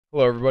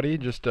Hello everybody,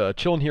 just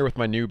chilling here with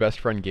my new best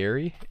friend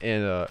Gary,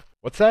 and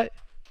what's that?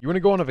 You want to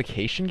go on a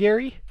vacation,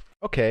 Gary?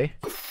 Okay.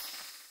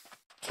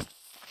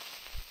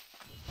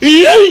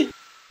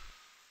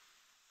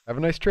 Have a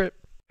nice trip.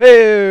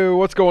 Hey,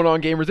 what's going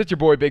on gamers? It's your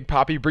boy Big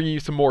Papi bringing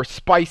you some more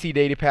spicy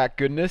Datapack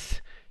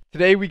goodness.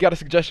 Today we got a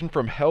suggestion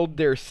from Held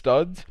Dare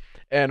Studs,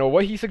 and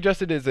what he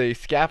suggested is a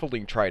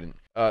Scaffolding Trident.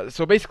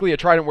 So basically a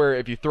trident where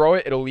if you throw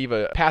it, it'll leave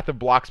a path of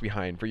blocks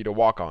behind for you to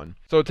walk on.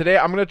 So today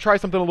I'm going to try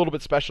something a little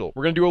bit special.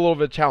 We're going to do a little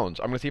bit of challenge.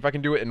 I'm going to see if I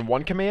can do it in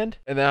 1 command,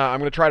 and then I'm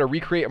going to try to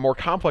recreate a more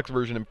complex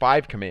version in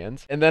 5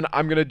 commands, and then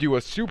I'm going to do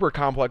a super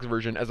complex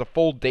version as a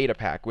full data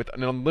pack with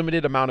an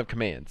unlimited amount of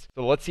commands.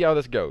 So let's see how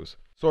this goes.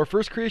 So our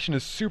first creation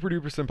is super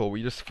duper simple.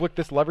 We just flick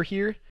this lever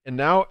here, and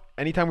now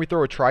anytime we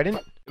throw a trident,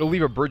 it'll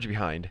leave a bridge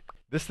behind.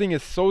 This thing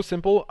is so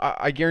simple,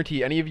 I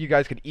guarantee any of you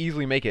guys could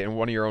easily make it in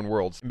one of your own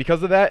worlds. And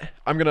because of that,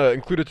 I'm going to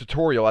include a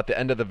tutorial at the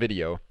end of the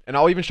video. And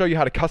I'll even show you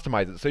how to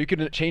customize it, so you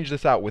can change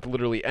this out with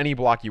literally any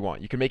block you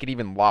want. You can make it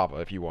even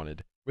lava if you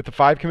wanted. With the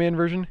 5 command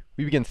version,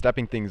 we begin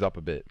stepping things up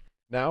a bit.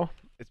 Now,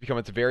 it's become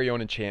its very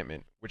own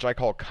enchantment, which I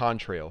call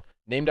Contrail,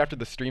 named after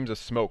the streams of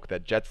smoke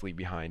that jets leave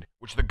behind,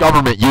 which the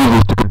government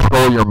uses to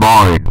control your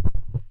mind.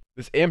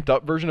 This amped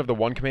up version of the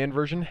 1 command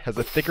version has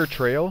a thicker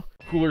trail,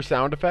 cooler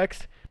sound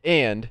effects,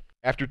 and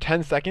after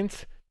 10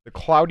 seconds, the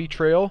cloudy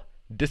trail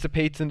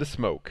dissipates into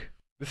smoke.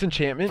 This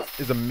enchantment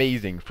is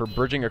amazing for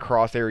bridging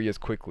across areas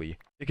quickly.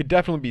 It could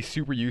definitely be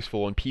super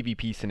useful in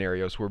PvP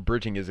scenarios where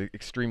bridging is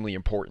extremely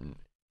important.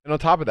 And on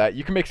top of that,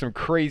 you can make some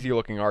crazy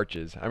looking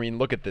arches. I mean,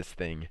 look at this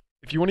thing.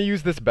 If you want to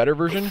use this better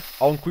version,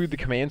 I'll include the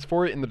commands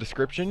for it in the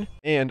description,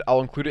 and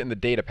I'll include it in the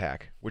data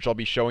pack, which I'll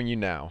be showing you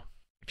now.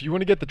 If you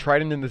want to get the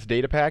trident in this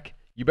data pack,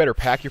 you better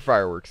pack your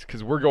fireworks,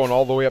 because we're going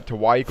all the way up to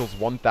y equals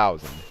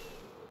 1000.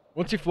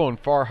 Once you've flown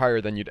far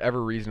higher than you'd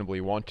ever reasonably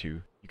want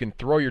to, you can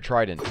throw your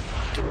trident,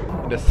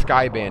 and a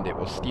sky bandit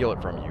will steal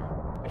it from you.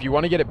 If you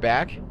want to get it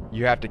back,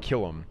 you have to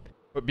kill him.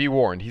 But be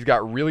warned, he's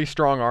got really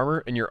strong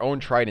armor and your own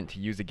trident to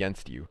use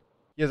against you.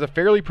 He has a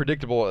fairly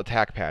predictable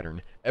attack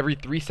pattern. Every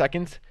 3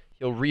 seconds,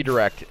 he'll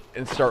redirect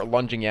and start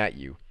lunging at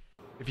you.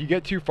 If you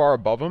get too far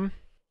above him,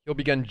 he'll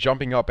begin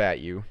jumping up at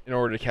you in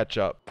order to catch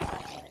up.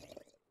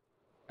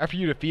 After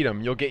you defeat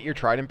him, you'll get your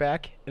trident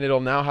back, and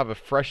it'll now have a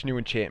fresh new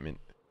enchantment,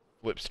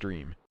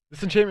 Slipstream.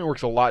 This enchantment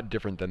works a lot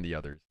different than the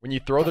others. When you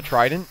throw the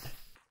trident,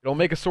 it'll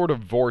make a sort of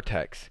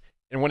vortex,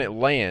 and when it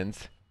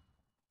lands,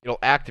 it'll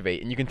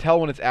activate, and you can tell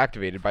when it's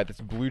activated by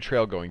this blue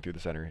trail going through the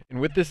center. And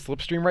with this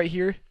Slipstream right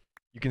here,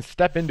 you can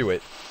step into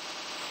it,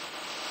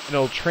 and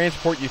it'll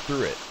transport you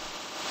through it.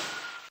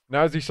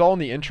 Now, as you saw in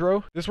the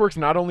intro, this works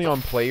not only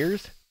on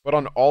players, but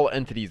on all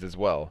entities as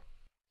well.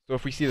 So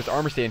if we see this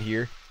armor stand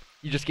here,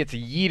 he just gets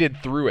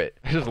yeeted through it.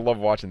 I just love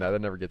watching that. That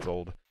never gets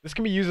old. This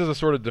can be used as a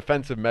sort of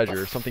defensive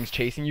measure. If something's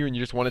chasing you and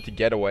you just want it to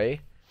get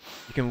away,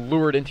 you can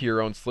lure it into your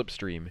own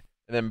Slipstream.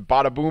 And then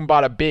bada boom,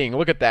 bada bing.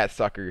 Look at that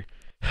sucker.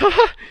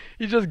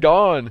 He's just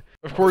gone.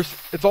 Of course,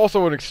 it's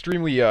also an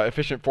extremely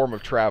efficient form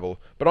of travel.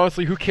 But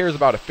honestly, who cares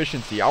about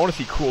efficiency? I want to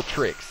see cool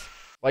tricks.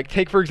 Like,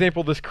 take for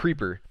example this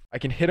creeper. I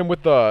can hit him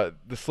with the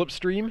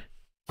Slipstream.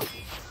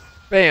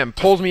 Bam!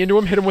 Pulls me into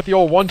him. Hit him with the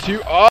old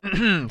 1-2.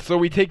 Oh! So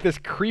we take this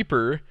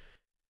creeper,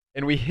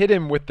 and we hit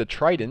him with the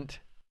trident.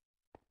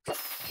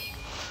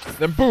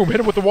 Then boom, hit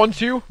him with the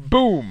 1-2.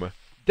 Boom.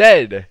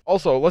 Dead.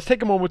 Also, let's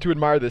take a moment to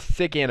admire this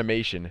sick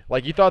animation.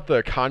 Like, you thought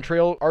the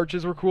contrail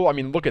arches were cool? I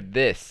mean, look at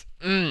this.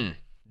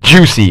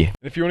 Juicy. And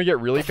if you want to get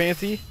really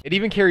fancy, it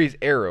even carries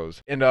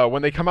arrows. And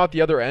when they come out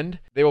the other end,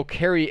 they will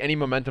carry any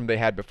momentum they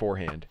had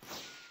beforehand.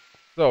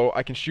 So,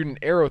 I can shoot an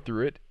arrow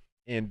through it.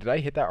 And did I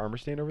hit that armor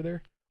stand over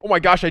there? Oh my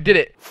gosh, I did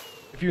it!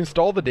 If you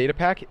install the data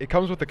pack, it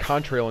comes with the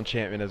Contrail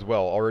Enchantment as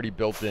well, already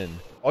built in.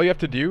 All you have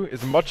to do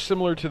is much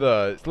similar to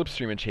the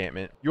Slipstream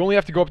enchantment. You only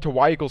have to go up to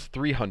y equals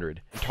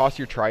 300 and toss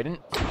your trident,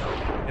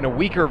 and a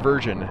weaker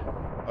version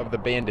of the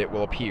bandit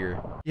will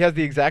appear. He has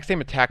the exact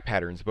same attack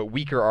patterns, but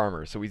weaker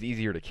armor, so he's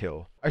easier to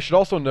kill. I should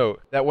also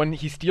note that when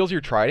he steals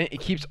your trident, it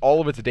keeps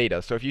all of its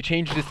data, so if you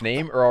changed its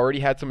name or already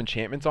had some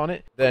enchantments on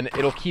it, then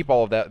it'll keep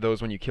all of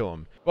those when you kill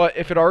him. But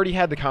if it already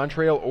had the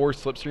Contrail or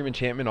Slipstream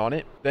enchantment on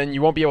it, then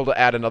you won't be able to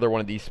add another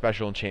one of these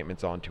special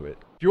enchantments onto it.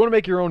 If you want to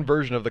make your own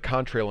version of the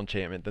Contrail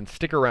enchantment, then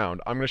stick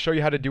around. I'm going to show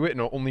you how to do it in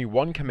only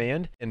 1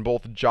 command in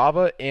both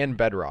Java and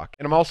Bedrock.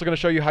 And I'm also going to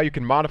show you how you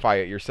can modify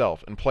it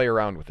yourself and play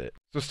around with it.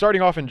 So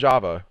starting off in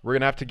Java, we're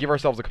going to have to give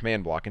ourselves a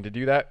command block. And to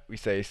do that, we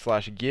say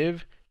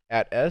 /give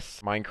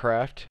 @s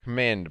Minecraft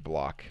command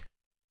block.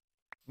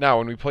 Now,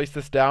 when we place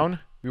this down,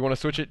 we want to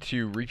switch it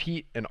to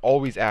repeat and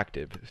always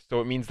active.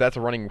 So it means that's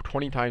running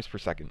 20 times per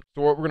second.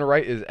 So what we're going to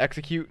write is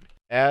execute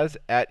as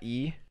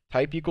 @e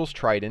type equals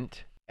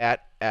trident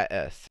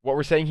 @s. What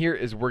we're saying here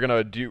is we're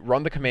going to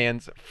run the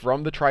commands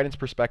from the trident's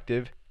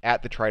perspective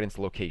at the trident's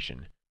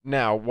location.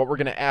 Now, what we're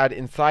going to add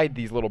inside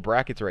these little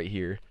brackets right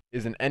here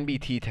is an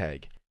NBT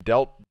tag,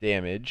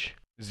 DealtDamage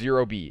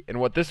 0b. And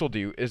what this will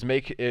do is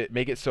make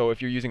it so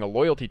if you're using a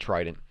loyalty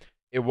trident,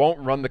 it won't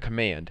run the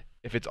command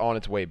if it's on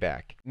its way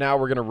back. Now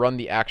we're going to run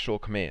the actual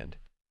command.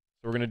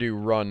 So we're going to do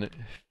run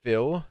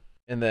fill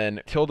And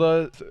then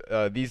tilde,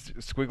 these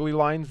squiggly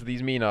lines,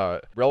 these mean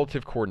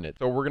relative coordinates.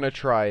 So we're going to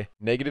try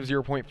negative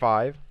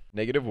 0.5,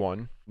 negative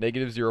 1,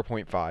 negative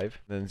 0.5,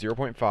 then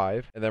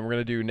 0.5, and then we're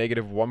going to do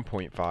negative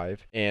 1.5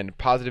 and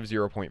positive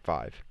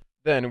 0.5.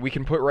 Then we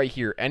can put right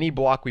here any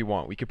block we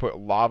want. We could put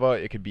lava,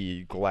 it could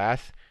be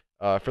glass.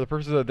 For the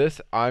purposes of this,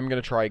 I'm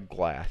going to try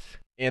glass.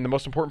 And the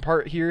most important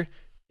part here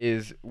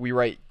is we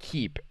write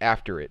keep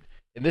after it.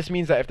 And this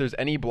means that if there's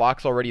any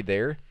blocks already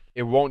there,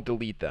 it won't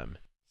delete them.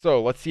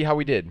 So let's see how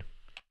we did.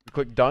 We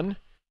click done,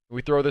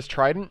 we throw this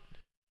trident,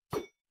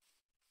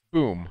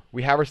 boom,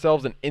 we have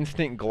ourselves an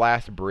instant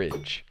glass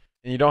bridge.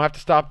 And you don't have to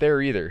stop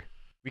there either.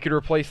 We could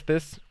replace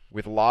this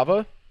with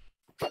lava,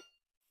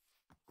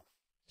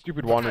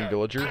 stupid wandering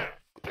villager,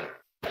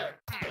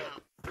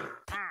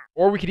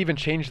 or we could even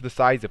change the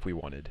size if we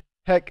wanted.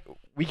 Heck,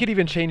 we could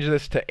even change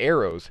this to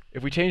arrows.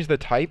 If we change the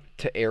type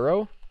to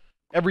arrow,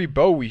 every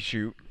bow we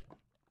shoot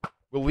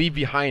will leave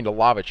behind a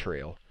lava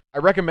trail. I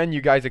recommend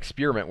you guys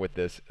experiment with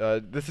this.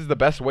 This is the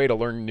best way to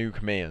learn new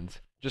commands.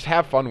 Just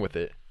have fun with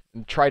it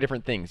and try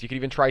different things. You can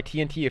even try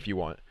TNT if you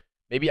want.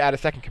 Maybe add a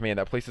second command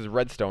that places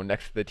redstone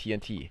next to the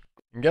TNT.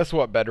 And guess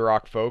what,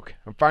 Bedrock folk?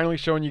 I'm finally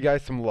showing you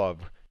guys some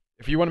love.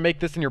 If you want to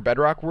make this in your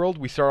Bedrock world,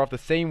 we start off the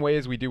same way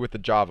as we do with the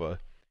Java.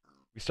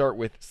 We start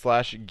with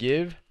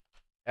 /give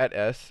at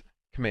s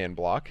command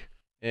block.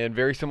 And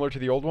very similar to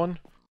the old one,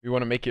 we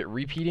want to make it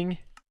repeating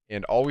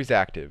and always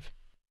active.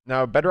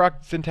 Now,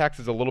 Bedrock syntax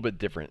is a little bit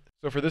different.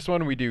 So for this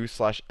one, we do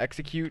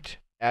 /execute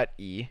at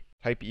e,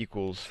 type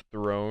equals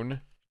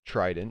thrown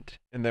trident,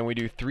 and then we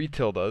do 3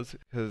 tildes,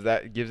 because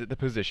that gives it the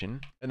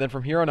position. And then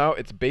from here on out,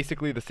 it's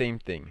basically the same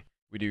thing.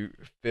 We do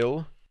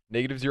fill,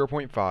 negative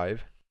 0.5,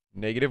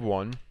 negative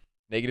 1,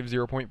 negative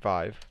 0.5,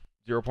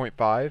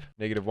 0.5,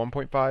 negative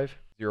 1.5,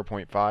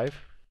 0.5.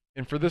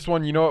 And for this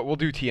one, you know what? We'll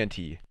do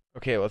TNT.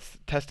 Okay, let's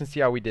test and see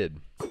how we did.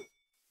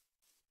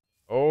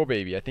 Oh,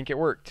 baby, I think it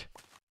worked.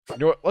 You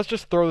know what? Let's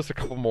just throw this a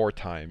couple more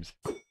times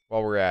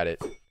while we're at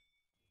it.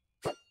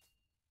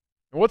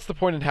 And what's the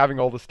point in having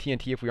all this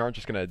TNT if we aren't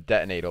just going to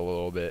detonate a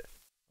little bit?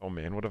 Oh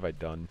man, what have I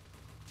done?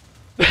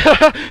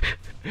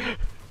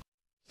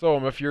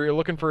 So, if you're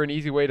looking for an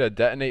easy way to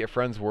detonate a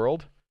friend's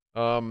world,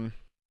 I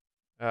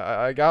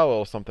got a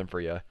little something for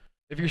you.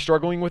 If you're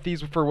struggling with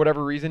these for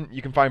whatever reason,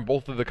 you can find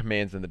both of the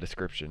commands in the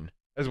description,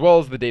 as well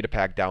as the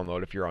Datapack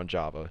download if you're on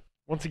Java.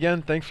 Once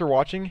again, thanks for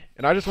watching,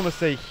 and I just want to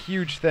say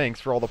huge thanks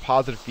for all the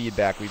positive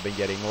feedback we've been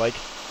getting. Like,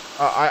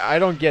 I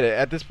don't get it.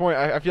 At this point,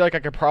 I feel like I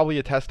could probably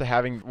attest to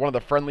having one of the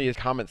friendliest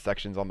comment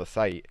sections on the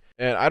site.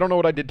 And I don't know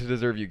what I did to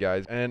deserve you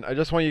guys. And I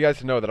just want you guys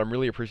to know that I'm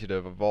really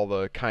appreciative of all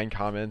the kind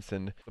comments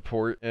and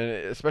support, and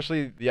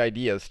especially the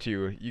ideas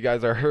too. You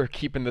guys are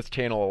keeping this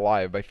channel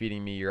alive by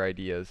feeding me your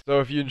ideas.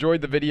 So if you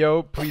enjoyed the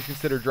video, please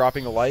consider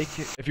dropping a like.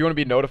 If you want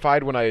to be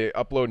notified when I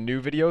upload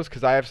new videos,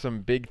 because I have some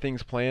big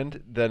things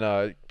planned,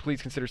 then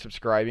please consider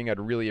subscribing.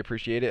 I'd really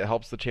appreciate it. It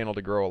helps the channel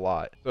to grow a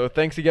lot. So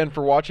thanks again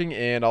for watching,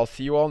 and I'll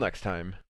see you all next time.